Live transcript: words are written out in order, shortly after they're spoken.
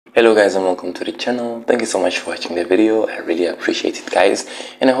Hello guys and welcome to the channel. Thank you so much for watching the video. I really appreciate it guys,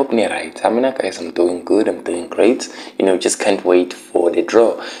 and I hope you're right. Guys, I'm doing good, I'm doing great. Just can't wait for the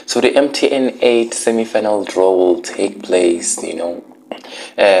draw. So the MTN 8 semi-final draw will take place at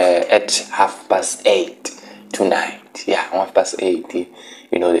 8:30 tonight. Yeah, 8:30.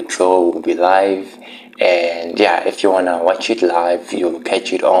 The draw will be live, and yeah, if you wanna watch it live, you'll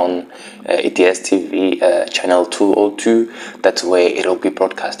catch it on ETS TV channel 202. That's where it'll be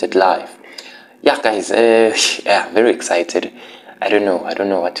broadcasted live. Yeah guys, yeah, very excited. I don't know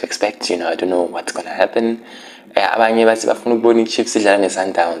what to expect. I don't know what's gonna happen. Abanye bathi bafuna ukubona iChiefs idlala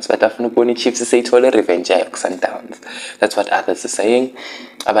neSundowns, but bafuna ukubona iChiefs seyithola revenge yayo kuSundowns. That's what others are saying.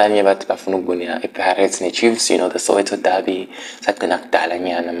 Abanye bathi bafuna ukubona iPirates neChiefs, the Soweto derby sagcina kudala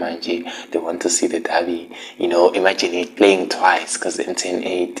nyana manje. They want to see the derby. Imagine it playing twice because MTN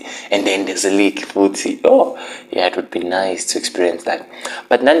 8 and then there's a league footy. Oh yeah, it would be nice to experience that.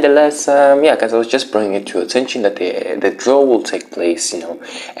 But nonetheless, yeah guys, I was just bringing it to your attention that the draw will take place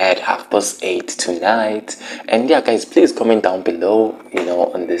at 8:30 tonight. And yeah guys, please comment down below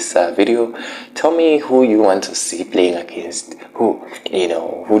on this video. Tell me who you want to see playing against who.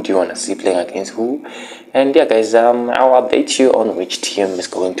 Who do you want to see playing against who? And yeah guys, I'll update you on which team is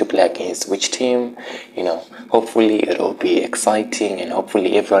going to play against which team. Hopefully it'll be exciting, and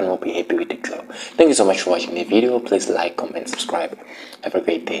hopefully everyone will be happy with the draw. Thank you so much for watching the video. Please like, comment, subscribe. Have a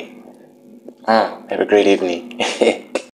great day. Have a great evening.